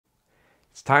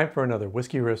It's time for another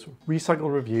Whisky Riffs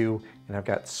recycle review, and I've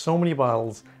got so many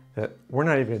bottles that we're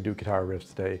not even going to do guitar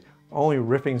riffs today. Only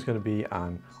riffing is going to be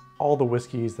on all the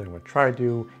whiskeys that I'm going to try to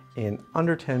do in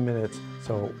under 10 minutes,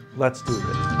 so let's do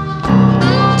this.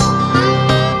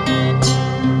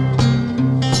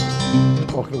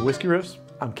 Welcome to Whisky Riffs.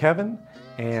 I'm Kevin,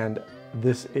 and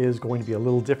this is going to be a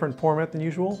little different format than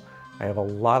usual. I have a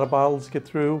lot of bottles to get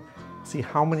through, see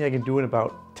how many I can do in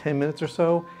about 10 minutes or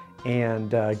so, and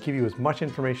give you as much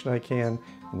information as I can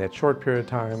in that short period of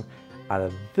time out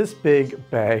of this big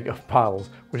bag of bottles,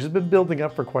 which has been building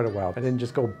up for quite a while. I didn't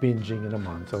just go binging in a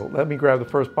month. So let me grab the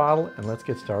first bottle and let's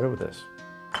get started with this.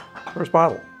 First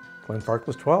bottle,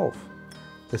 Glenfarclas 12.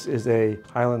 This is a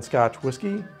Highland Scotch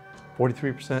whiskey,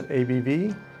 43%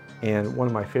 ABV, and one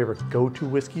of my favorite go-to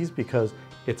whiskeys because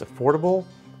it's affordable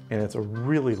and it's a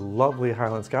really lovely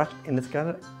Highland Scotch, and it's got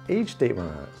an age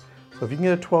statement on it. So if you can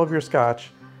get a 12-year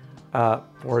Scotch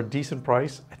for a decent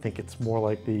price, I think it's more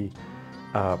like the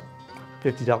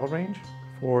 $50 range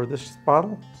for this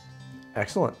bottle.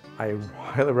 Excellent. I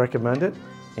highly recommend it,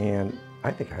 and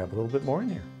I think I have a little bit more in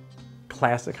here.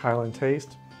 Classic Highland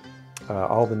taste.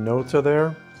 All the notes are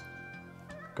there.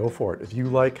 Go for it. If you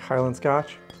like Highland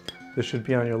Scotch, this should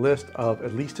be on your list of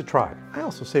at least to try. I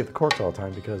also save the corks all the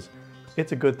time because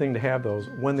it's a good thing to have those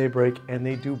when they break, and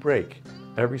they do break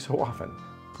every so often.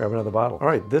 Grab another bottle. All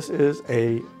right, this is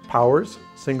a Powers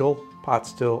single pot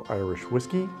still Irish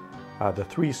whiskey, the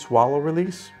 3 swallow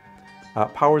release.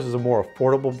 Powers is a more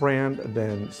affordable brand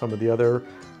than some of the other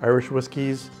Irish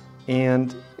whiskeys,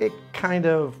 and it kind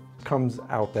of comes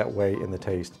out that way in the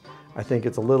taste. I think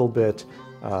it's a little bit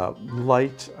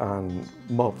light on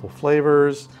multiple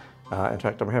flavors. In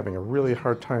fact, I'm having a really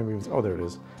hard time even, oh, there it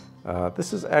is.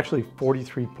 This is actually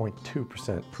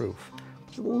 43.2% proof.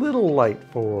 It's a little light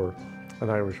for an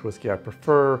Irish whiskey. I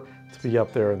prefer to be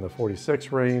up there in the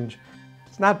 46 range.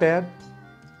 It's not bad.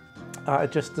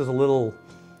 It just is a little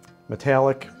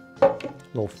metallic, a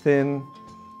little thin.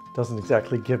 Doesn't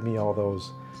exactly give me all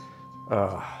those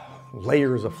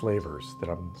layers of flavors that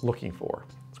I'm looking for.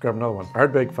 Let's grab another one.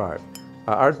 Ardbeg 5.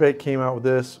 Ardbeg came out with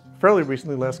this fairly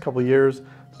recently, last couple of years,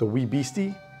 the Wee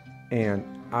Beastie, and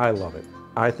I love it.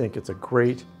 I think it's a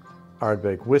great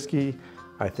Ardbeg whiskey.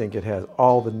 I think it has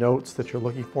all the notes that you're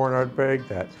looking for in Ardbeg,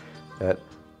 that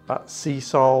sea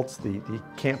salts, the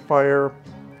campfire.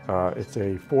 It's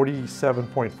a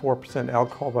 47.4%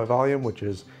 alcohol by volume, which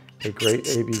is a great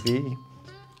ABV.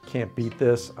 Can't beat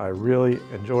this. I really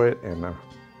enjoy it, and I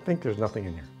think there's nothing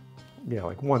in here. Yeah,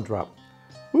 like 1 drop.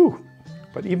 Woo!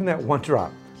 But even that 1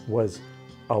 drop was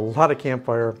a lot of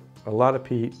campfire, a lot of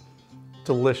peat,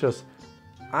 delicious.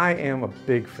 I am a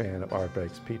big fan of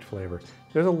Ardbeg's peat flavor.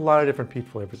 There's a lot of different peat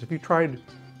flavors. If you tried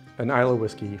an Islay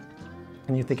whiskey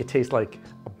and you think it tastes like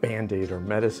a Band-Aid or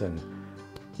medicine,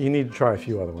 you need to try a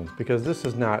few other ones, because this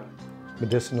is not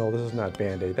medicinal, this is not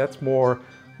Band-Aid. That's more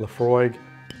Laphroaig.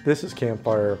 This is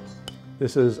campfire.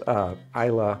 This is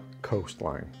Islay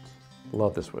coastline.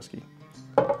 Love this whiskey.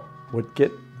 Would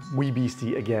get Wee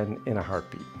Beastie again in a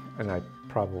heartbeat, and I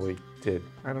probably did.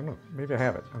 I don't know, maybe I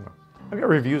have it, I don't know. I've got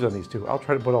reviews on these too. I'll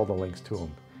try to put all the links to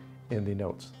them in the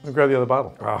notes. Let me grab the other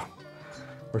bottle. Oh,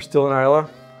 we're still in Islay.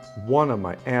 One of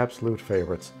my absolute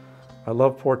favorites. I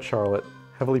love Port Charlotte,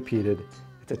 heavily peated.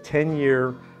 It's a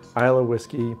 10-year Islay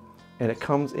whiskey, and it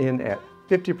comes in at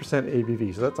 50%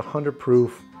 ABV, so that's 100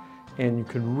 proof, and you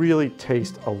can really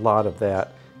taste a lot of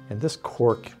that. And this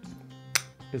cork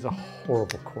is a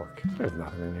horrible cork. There's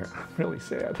nothing in here. I'm really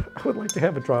sad. I would like to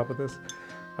have a drop of this.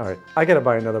 All right, I gotta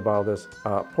buy another bottle of this.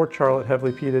 Port Charlotte,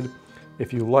 heavily peated.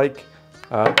 If you like,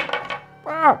 can't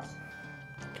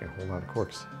hold on to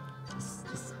corks.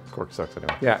 This cork sucks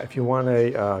anyway. Yeah, if you want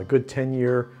a good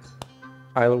 10-year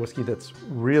Islay whiskey that's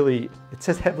really, it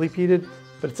says heavily peated,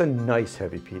 but it's a nice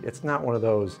heavy peat. It's not one of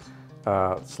those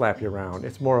slap you around.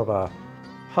 It's more of a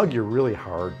hug you really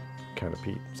hard kind of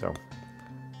peat. So,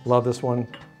 love this one.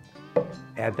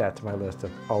 Add that to my list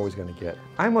of always gonna get.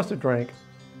 I must have drank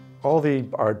all the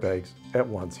Ardbegs at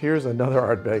once. Here's another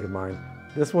Ardbeg of mine.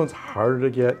 This one's harder to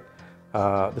get.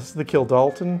 This is the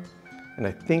Kildalton, and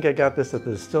I think I got this at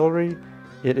the Distillery.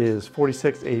 It is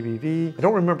 46 ABV. I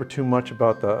don't remember too much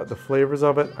about the flavors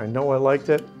of it. I know I liked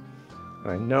it,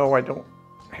 and I know I don't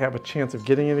have a chance of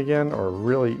getting it again, or a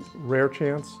really rare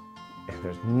chance. And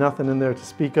there's nothing in there to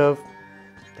speak of.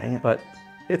 Dang it. But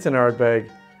it's an Ardbeg,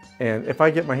 and if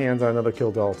I get my hands on another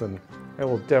Kildalton, I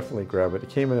will definitely grab it. It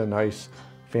came in a nice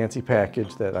fancy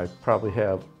package that I probably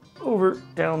have over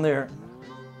down there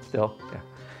still. Yeah.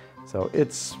 So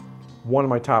it's one of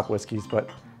my top whiskeys, but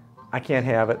I can't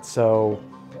have it, so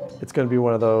it's going to be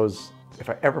one of those, if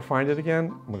I ever find it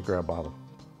again, I'm going to grab a bottle.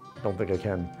 Don't think I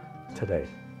can today.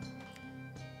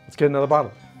 Let's get another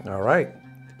bottle. All right,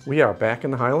 we are back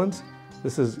in the Highlands.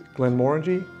 This is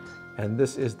Glenmorangie, and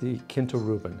this is the Quinta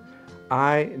Ruban.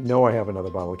 I know I have another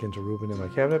bottle of Quinta Ruban in my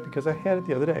cabinet because I had it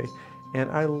the other day, and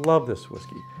I love this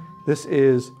whiskey. This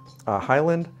is a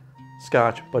Highland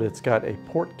Scotch, but it's got a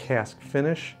port cask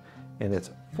finish, and it's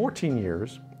 14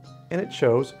 years, and it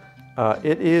shows.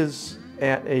 It is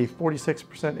at a 46%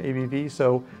 ABV,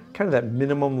 so kind of that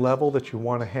minimum level that you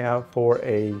want to have for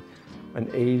an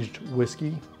aged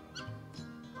whiskey.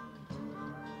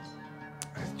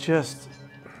 Just,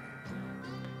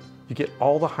 you get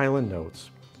all the Highland notes,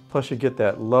 plus you get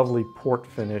that lovely port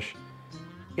finish.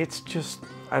 It's just,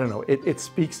 I don't know, it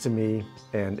speaks to me,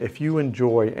 and if you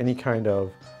enjoy any kind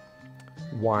of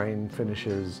wine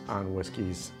finishes on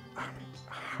whiskeys, I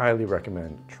highly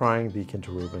recommend trying the Quinta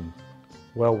Ruban.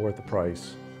 Well worth the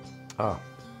price.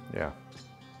 Yeah,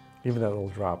 even that little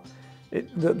drop.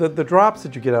 The drops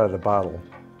that you get out of the bottle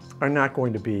are not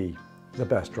going to be the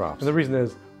best drops. And the reason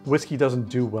is, whiskey doesn't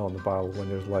do well in the bottle when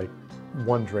there's like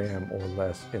 1 dram or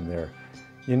less in there.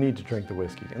 You need to drink the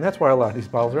whiskey. And that's why a lot of these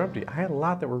bottles are empty. I had a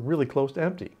lot that were really close to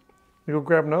empty. Let me go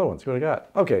grab another one, see what I got.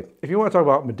 Okay, if you want to talk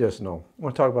about medicinal, I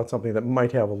want to talk about something that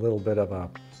might have a little bit of a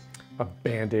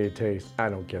Band-Aid taste. I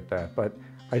don't get that, but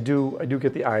I do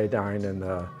get the iodine and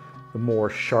the more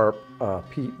sharp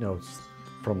peat notes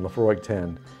from Laphroaig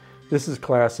 10. This is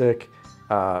classic.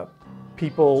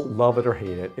 People love it or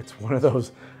hate it. It's one of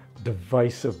those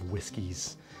divisive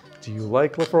whiskeys. Do you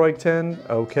like Laphroaig 10?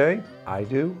 Okay, I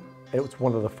do. It was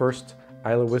one of the first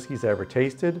Islay whiskeys I ever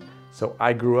tasted, so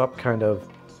I grew up kind of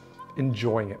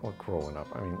enjoying it while growing up.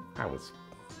 I mean, I was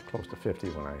close to 50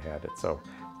 when I had it, so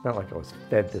it's not like I was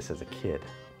fed this as a kid.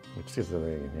 Which gives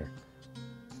everything in here.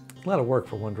 A lot of work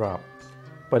for 1 drop,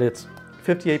 but it's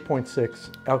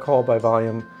 58.6 alcohol by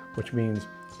volume, which means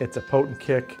it's a potent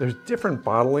kick. There's different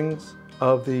bottlings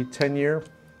of the 10-year,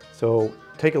 so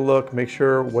take a look, make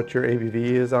sure what your ABV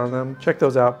is on them. Check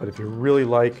those out, but if you really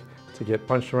like to get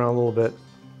punched around a little bit,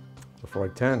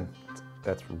 Laphroaig 10,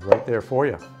 that's right there for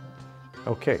you.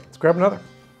 Okay, let's grab another.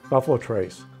 Buffalo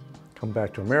Trace. Come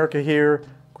back to America here,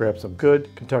 grab some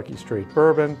good Kentucky straight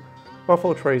bourbon.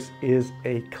 Buffalo Trace is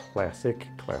a classic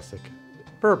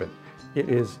bourbon. It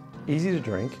is easy to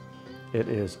drink. It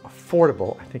is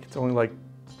affordable. I think it's only like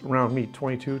around me,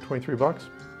 22, 23 bucks.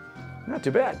 Not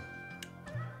too bad.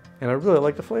 And I really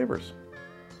like the flavors.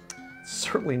 It's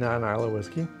certainly not an Islay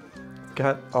whiskey. It's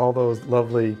got all those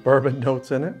lovely bourbon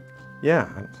notes in it. Yeah,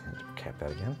 cap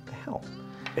that again. What the hell?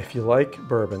 If you like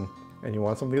bourbon and you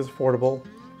want something that's affordable,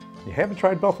 you haven't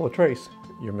tried Buffalo Trace,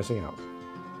 you're missing out.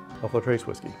 Buffalo Trace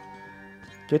whiskey.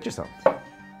 Get you some.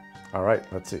 All right,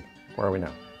 let's see. Where are we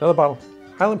now? Another bottle.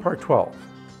 Highland Park 12.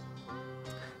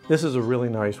 This is a really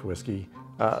nice whiskey.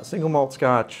 Single malt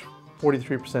Scotch,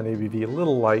 43% ABV, a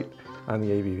little light on the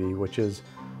ABV, which is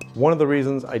one of the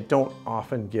reasons I don't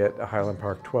often get a Highland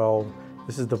Park 12.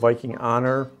 This is the Viking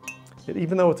Honor.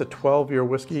 Even though it's a 12-year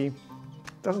whiskey,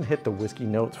 it doesn't hit the whiskey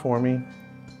notes for me.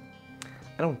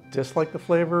 I don't dislike the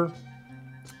flavor,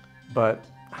 but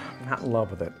I'm not in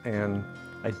love with it. And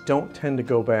I don't tend to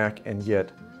go back and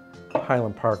get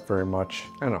Highland Park very much.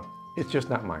 I don't know, it's just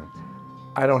not mine.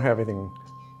 I don't have anything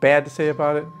bad to say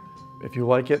about it. If you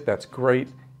like it, that's great.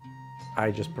 I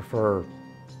just prefer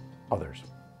others.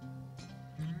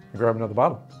 Grab another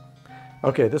bottle.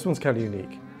 Okay, this one's kind of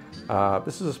unique.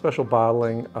 This is a special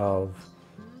bottling of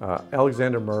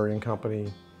Alexander Murray and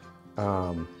Company,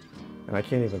 and I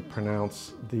can't even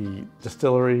pronounce the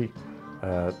distillery,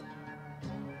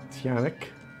 Teaninich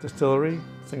Distillery,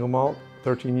 single malt,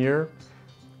 13-year.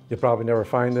 You'll probably never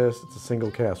find this. It's a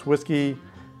single cask whiskey.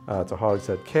 It's a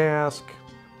hogshead cask.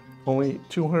 Only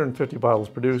 250 bottles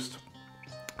produced.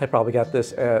 I probably got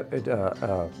this at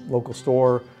a local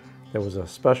store. There was a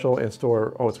special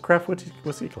in-store. Oh, it's a Craft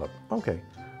Whiskey Club. Okay,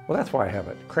 well that's why I have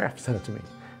it. Craft sent it to me.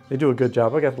 They do a good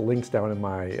job. I got the links down in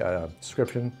my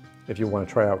description if you want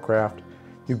to try out Craft.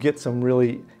 You get some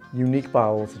really unique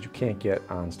bottles that you can't get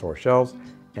on store shelves,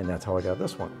 and that's how I got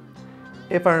this one.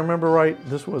 If I remember right,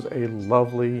 this was a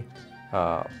lovely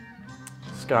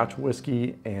Scotch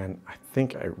whiskey, and I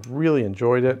think I really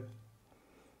enjoyed it.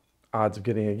 Odds of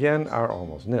getting it again are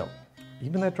almost nil.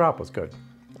 Even that drop was good.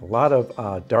 A lot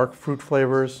of dark fruit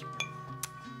flavors,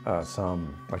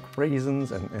 some like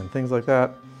raisins and things like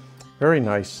that. Very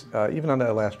nice, even on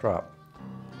that last drop.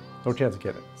 No chance of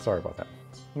getting it, sorry about that.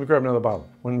 Let me grab another bottle,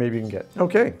 one maybe you can get.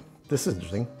 Okay, this is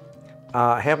interesting.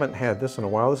 I haven't had this in a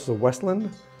while. This is a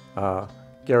Westland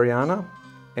Garryana,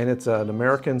 and it's an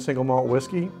American single malt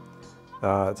whiskey.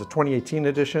 It's a 2018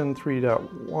 edition,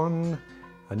 3.1,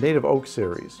 a Native Oak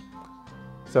series.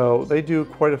 So they do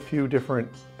quite a few different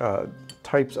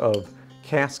types of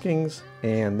caskings,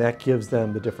 and that gives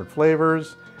them the different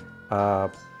flavors. I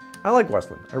like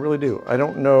Westland, I really do. I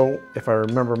don't know if I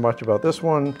remember much about this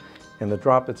one, and the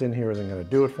drop that's in here isn't going to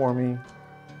do it for me.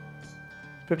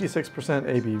 56%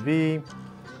 ABV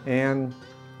and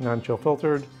non-chill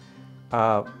filtered.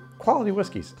 Quality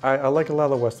whiskeys. I like a lot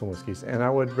of the Westland whiskeys, and I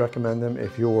would recommend them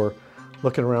if you're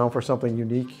looking around for something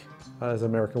unique as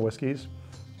American whiskeys.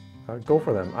 Go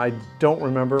for them. I don't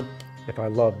remember if I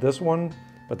love this one,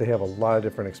 but they have a lot of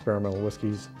different experimental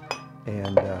whiskeys,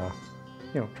 and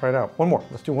you know, try it out. One more.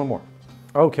 Let's do one more.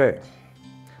 Okay,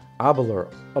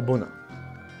 Aberlour Abuna.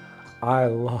 I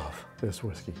love this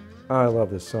whiskey. I love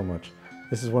this so much.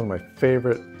 This is one of my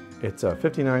favorite. It's a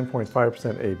 59.5%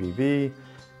 ABV.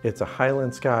 It's a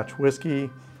Highland Scotch whiskey,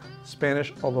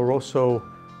 Spanish Oloroso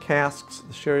casks,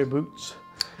 the sherry boots,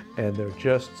 and they're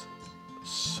just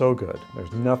so good.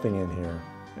 There's nothing in here.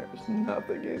 There's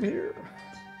nothing in here.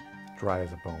 Dry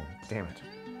as a bone. Damn it.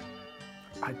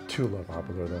 I too love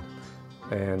Aberlour though.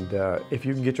 And if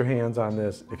you can get your hands on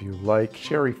this, if you like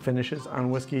sherry finishes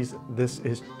on whiskeys, this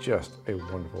is just a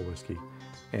wonderful whiskey.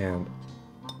 And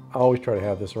I always try to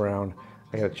have this around.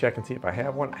 I gotta check and see if I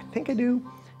have one. I think I do.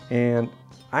 And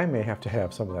I may have to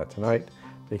have some of that tonight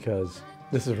because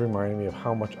this is reminding me of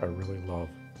how much I really love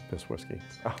this whiskey.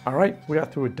 All right, we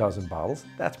got through a dozen bottles.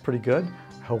 That's pretty good.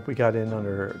 I hope we got in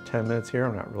under 10 minutes here.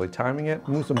 I'm not really timing it.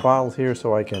 Move some bottles here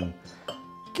so I can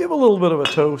give a little bit of a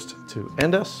toast to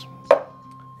end us. I'm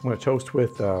gonna toast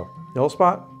with Yellow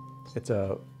Spot. It's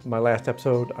my last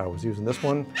episode. I was using this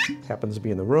one. Happens to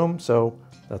be in the room, so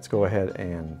let's go ahead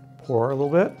and pour a little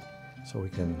bit so we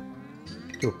can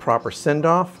do a proper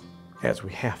send-off, as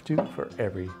we have to for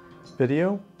every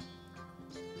video.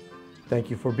 Thank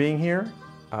you for being here.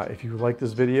 If you like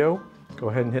this video, go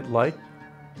ahead and hit like.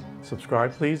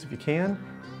 Subscribe, please, if you can.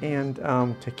 And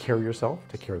take care of yourself,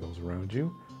 take care of those around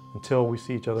you. Until we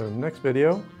see each other in the next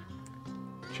video,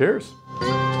 cheers.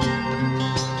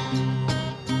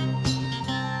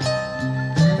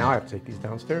 Now I have to take these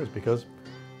downstairs because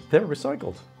they're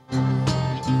recycled.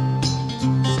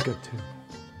 It's good too.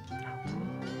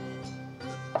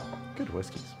 Good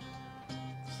whiskeys.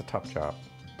 It's a tough job.